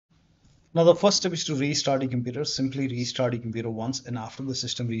Now the first step is to restart your computer. Simply restart your computer once, and after the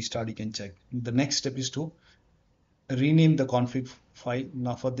system restart you can check. The next step is to rename the config file.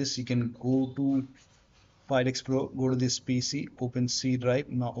 Now for this you can go to File Explorer, go to this PC, open C drive.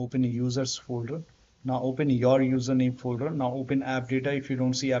 Now open a users folder. Now open your username folder. Now open app data. If you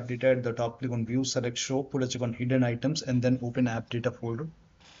don't see app data at the top, click on view, select show, put a check on hidden items, and then open app data folder.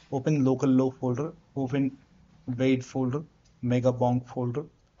 Open local low folder, open wait folder, Megabonk folder,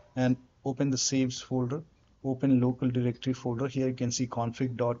 and open the saves folder. Open local directory folder. Here you can see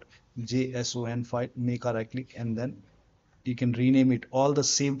config.json file, make a right click, and then you can rename it. All the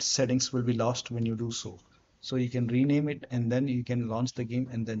saved settings will be lost when you do so. So you can rename it and then you can launch the game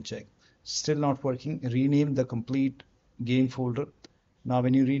and then check. Still not working, rename the complete game folder. Now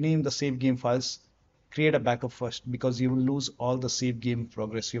when you rename the save game files, create a backup first because you will lose all the save game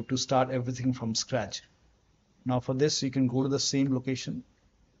progress. You have to start everything from scratch. Now for this, you can go to the same location.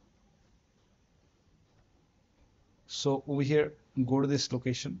 So over here, go to this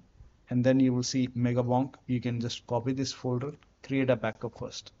location and then you will see Megabonk. You can just copy this folder, create a backup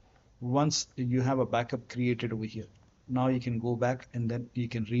first. Once you have a backup created over here, now you can go back and then you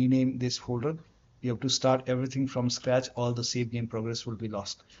can rename this folder. You have to start everything from scratch. All the save game progress will be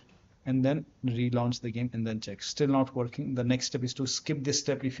lost. And then relaunch the game and then check. Still not working. The next step is to skip this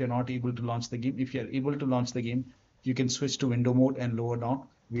step if you're not able to launch the game. If you're able to launch the game, you can switch to window mode and lower down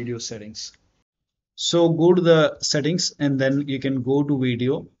video settings. So go to the settings and then you can go to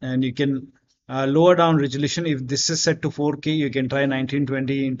video and you can lower down resolution. If this is set to 4K, you can try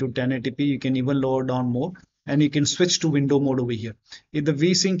 1920 into 1080p. You can even lower down more and you can switch to window mode over here. If the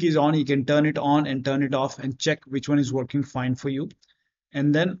VSync is on, you can turn it on and turn it off and check which one is working fine for you.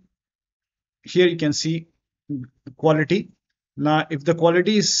 And then here you can see quality. Now, if the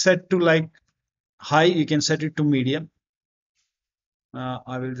quality is set to like high, you can set it to medium.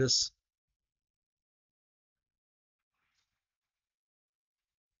 I will just,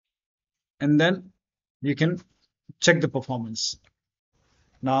 and then you can check the performance.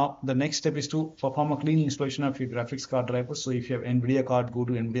 Now, the next step is to perform a clean installation of your graphics card driver. So if you have NVIDIA card, go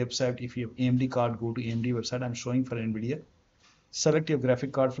to NVIDIA website. If you have AMD card, go to AMD website. I'm showing for NVIDIA. Select your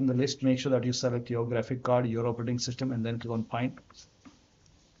graphic card from the list. Make sure that you select your graphic card, your operating system, and then click on Find.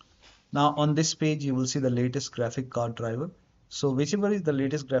 Now, on this page, you will see the latest graphic card driver. So whichever is the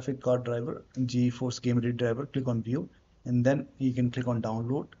latest graphic card driver, GeForce Game Ready driver, click on View, and then you can click on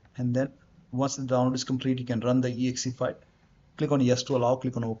Download. And then once the download is complete, you can run the exe file. Click on yes to allow,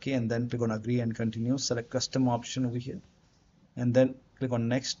 click on OK, and then click on agree and continue. Select custom option over here and then click on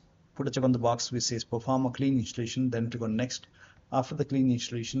next. Put a check on the box which says perform a clean installation, then click on next. After the clean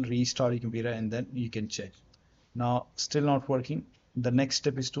installation, restart your computer and then you can check. Now still not working. The next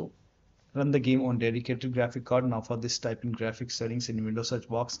step is to run the game on dedicated graphic card. Now for this, type in graphics settings in Windows search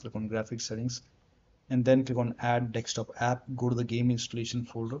box, click on graphics settings and then click on add desktop app. Go to the game installation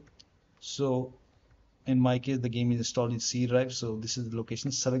folder. So in my case, the game is installed in C drive. So this is the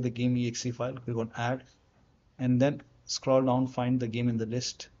location. Select the game exe file, click on add, and then scroll down, find the game in the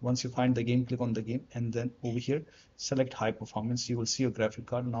list. Once you find the game, click on the game, and then over here, select high performance. You will see your graphic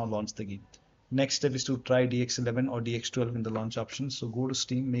card. Now launch the game. Next step is to try DX11 or DX12 in the launch option. So go to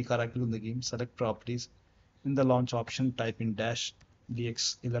Steam, make a right click on the game, select properties. In the launch option, type in dash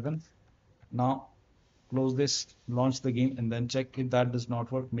DX11. Now close this, launch the game, and then check. If that does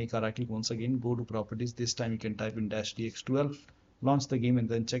not work, make a right click once again, go to properties. This time you can type in dash dx12, launch the game, and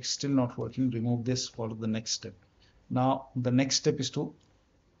then check. Still not working, remove this, follow the next step. Now the next step is to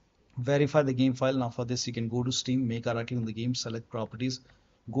verify the game file. Now for this, you can go to Steam, make a right click on the game, select properties,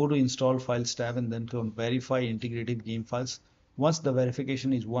 go to install files tab, and then click on verify integrative game files. Once the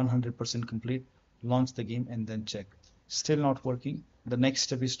verification is 100% complete, launch the game and then check. Still not working. The next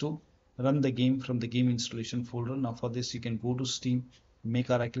step is to run the game from the game installation folder. Now for this, you can go to Steam, make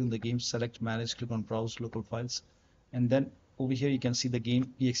a right click on the game, select manage, click on browse local files, and then over here you can see the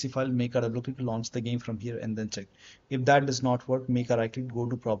game exe file, make a double click, launch the game from here and then check. If that does not work, make a right click, go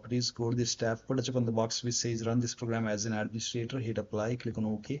to properties, go to this tab, put a check on the box which says run this program as an administrator, hit apply, click on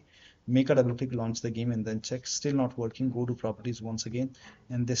OK, make a double click, launch the game and then check. Still not working, go to properties once again,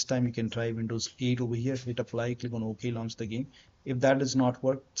 and this time you can try Windows 8 over here, hit apply, click on OK, launch the game. If that does not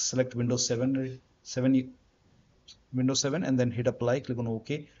work, select Windows 7 and then hit apply, click on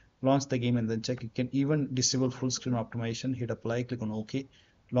OK, launch the game and then check. You can even disable full screen optimization, hit apply, click on OK,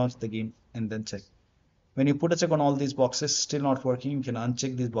 launch the game and then check. When you put a check on all these boxes, still not working, you can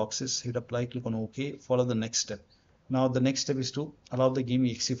uncheck these boxes, hit apply, click on OK, follow the next step. Now the next step is to allow the game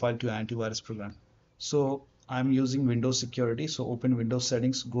exe file to antivirus program. So I'm using Windows security. So open Windows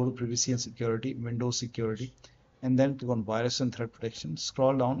settings, go to privacy and security, Windows security, and then click on virus and threat protection.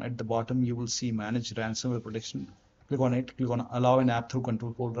 Scroll down at the bottom, you will see manage ransomware protection. Click on it, click on allow an app through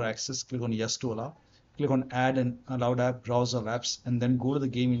control folder access, click on yes to allow. Click on add an allowed app, browser apps, and then go to the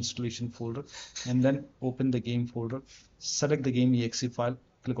game installation folder and then open the game folder. Select the game exe file,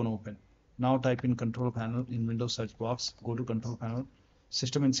 click on open. Now type in control panel in Windows search box, go to control panel,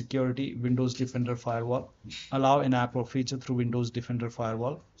 system and security, Windows Defender Firewall, allow an app or feature through Windows Defender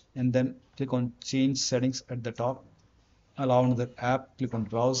Firewall, and then click on change settings at the top, allow another app, click on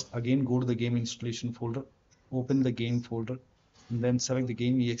browse, again go to the game installation folder, open the game folder, and then select the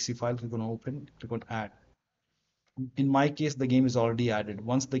game exe file, click on open, click on add. In my case, the game is already added.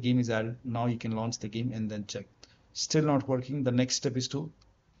 Once the game is added, now you can launch the game and then check. Still not working. The next step is to,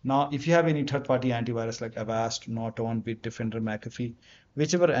 now if you have any third-party antivirus like Avast, Norton, Bitdefender, McAfee,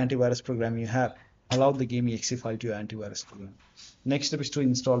 whichever antivirus program you have, allow the game exe file to your antivirus program. Next step is to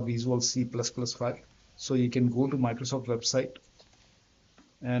install Visual C++ file. So you can go to Microsoft website,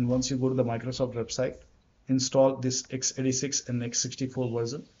 and once you go to the Microsoft website, install this x86 and x64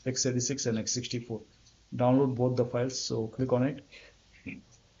 version, x86 and x64. Download both the files, so click on it,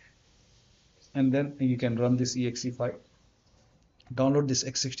 and then you can run this exe file. Download this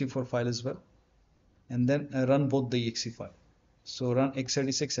x64 file as well, and then run both the exe file. So run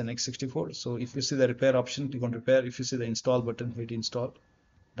x86 and x64. So if you see the repair option, click on repair. If you see the install button, hit install.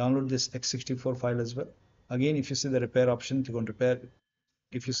 Download this x64 file as well. Again, if you see the repair option, click on repair.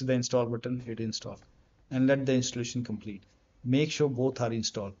 If you see the install button, hit install, and let the installation complete. Make sure both are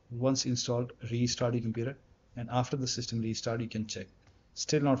installed. Once installed, restart your computer, and after the system restart, you can check.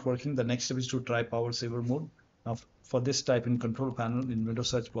 Still not working. The next step is to try power saver mode. Now for this, type in control panel in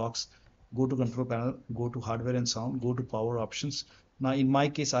Windows search box, go to control panel, go to hardware and sound, go to power options. Now in my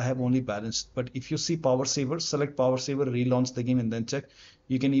case, I have only balanced, but if you see power saver, select power saver, relaunch the game and then check.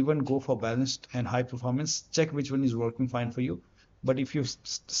 You can even go for balanced and high performance, check which one is working fine for you. But if you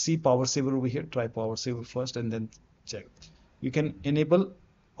see power saver over here, try power saver first and then check. You can enable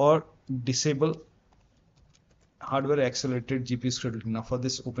or disable hardware accelerated GPU scheduling. Now for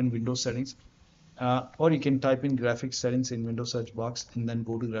this, open Windows settings, or you can type in graphics settings in Windows search box and then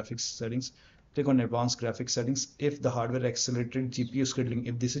go to graphics settings. Click on advanced graphics settings. If the hardware accelerated GPU scheduling,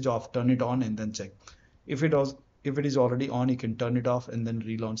 if this is off, turn it on and then check. If it is already on, you can turn it off and then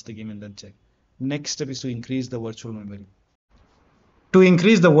relaunch the game and then check. Next step is to increase the virtual memory. To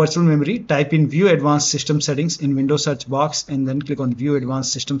increase the virtual memory, type in View Advanced System Settings in Windows search box and then click on View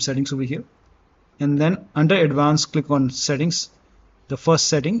Advanced System Settings over here. And then under Advanced, click on Settings, the first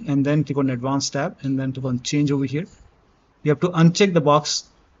setting, and then click on Advanced tab and then click on Change over here. You have to uncheck the box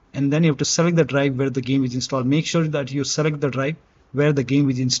and then you have to select the drive where the game is installed. Make sure that you select the drive where the game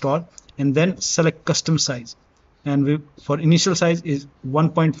is installed and then select custom size. And for initial size is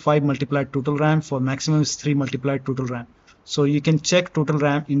 1.5 multiplied total RAM, for maximum is 3 multiplied total RAM. So you can check total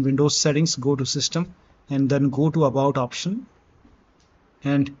RAM in Windows settings, go to system and then go to about option.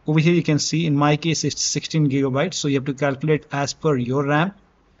 And over here you can see in my case it's 16 gigabytes. So you have to calculate as per your RAM.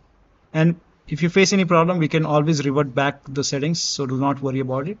 And if you face any problem, we can always revert back to the settings. So do not worry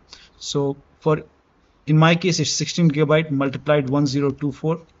about it. So in my case it's 16 gigabyte multiplied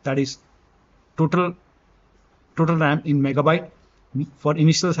 1024. That is total RAM in megabyte. For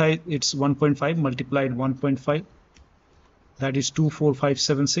initial size it's 1.5 multiplied 1.5. That is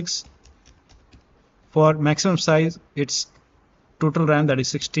 24576. For maximum size, it's total RAM, that is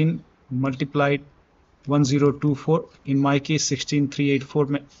 16 multiplied 1024. In my case,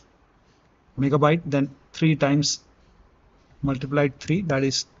 16384 megabyte. Then 3 times multiplied 3, that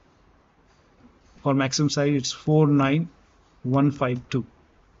is for maximum size, it's 49152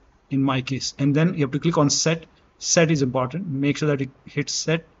 in my case. And then you have to click on set. Set is important. Make sure that it hits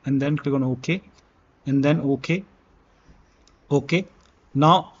set and then click on OK and then OK. Okay,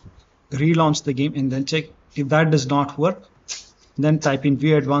 now relaunch the game and then check. If that does not work, then type in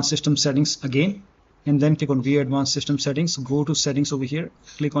View Advanced System Settings again and then click on View Advanced System Settings. Go to settings over here,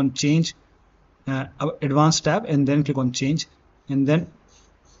 click on change advanced tab and then click on change and then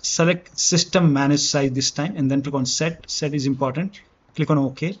select system manage size this time and then click on set. Set is important. Click on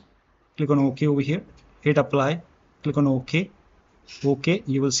OK. Click on OK over here. Hit apply. Click on OK. OK.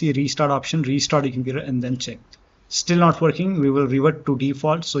 You will see restart option. Restart your computer and then check. Still not working, we will revert to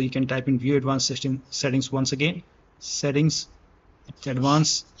default. So you can type in View Advanced System Settings once again. Settings,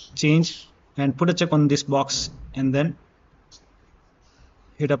 Advanced, change and put a check on this box and then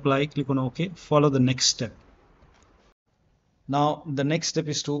hit apply, click on OK. Follow the next step. Now the next step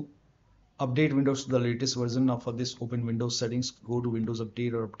is to update Windows to the latest version. Now for this, open Windows settings, go to Windows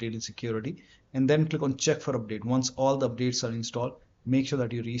Update or Updated Security and then click on check for update. Once all the updates are installed, make sure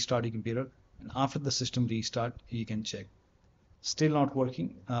that you restart your computer. And after the system restart, you can check. Still not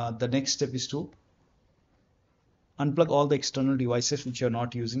working. The next step is to unplug all the external devices which you're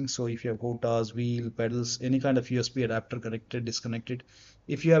not using. So if you have HOTAs, wheel, pedals, any kind of USB adapter connected, disconnected.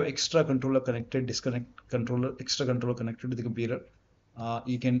 If you have extra controller connected, disconnect controller, extra controller connected to the computer.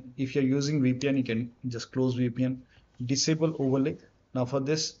 You can, if you're using VPN, you can just close VPN, disable overlay. Now for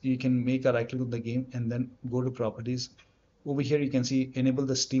this, you can make a right click on the game and then go to properties. Over here, you can see enable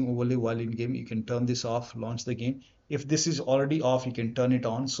the Steam overlay while in game. You can turn this off, launch the game. If this is already off, you can turn it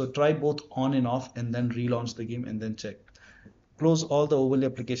on. So try both on and off and then relaunch the game and then check. Close all the overlay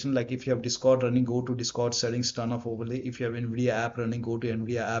application. Like if you have Discord running, go to Discord settings, turn off overlay. If you have NVIDIA app running, go to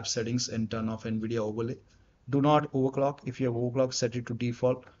NVIDIA app settings and turn off NVIDIA overlay. Do not overclock. If you have overclock, set it to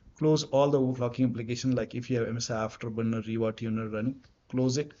default. Close all the overclocking application. Like if you have MSI Afterburner, Riva Tuner running,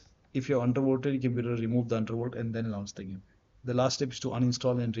 close it. If you're undervolted, you can better remove the undervolt and then launch the game. The last step is to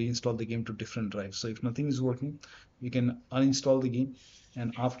uninstall and reinstall the game to different drives. So if nothing is working, you can uninstall the game,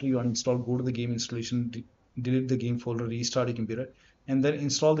 and after you uninstall, go to the game installation, delete the game folder, restart your computer, and then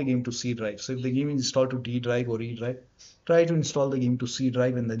install the game to C drive. So if the game is installed to D drive or E drive, try to install the game to C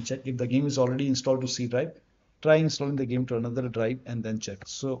drive and then check. If the game is already installed to C drive, try installing the game to another drive and then check.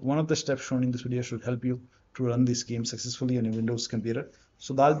 So one of the steps shown in this video should help you to run this game successfully on your Windows computer.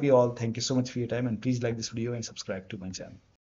 So that'll be all. Thank you so much for your time, and please like this video and subscribe to my channel.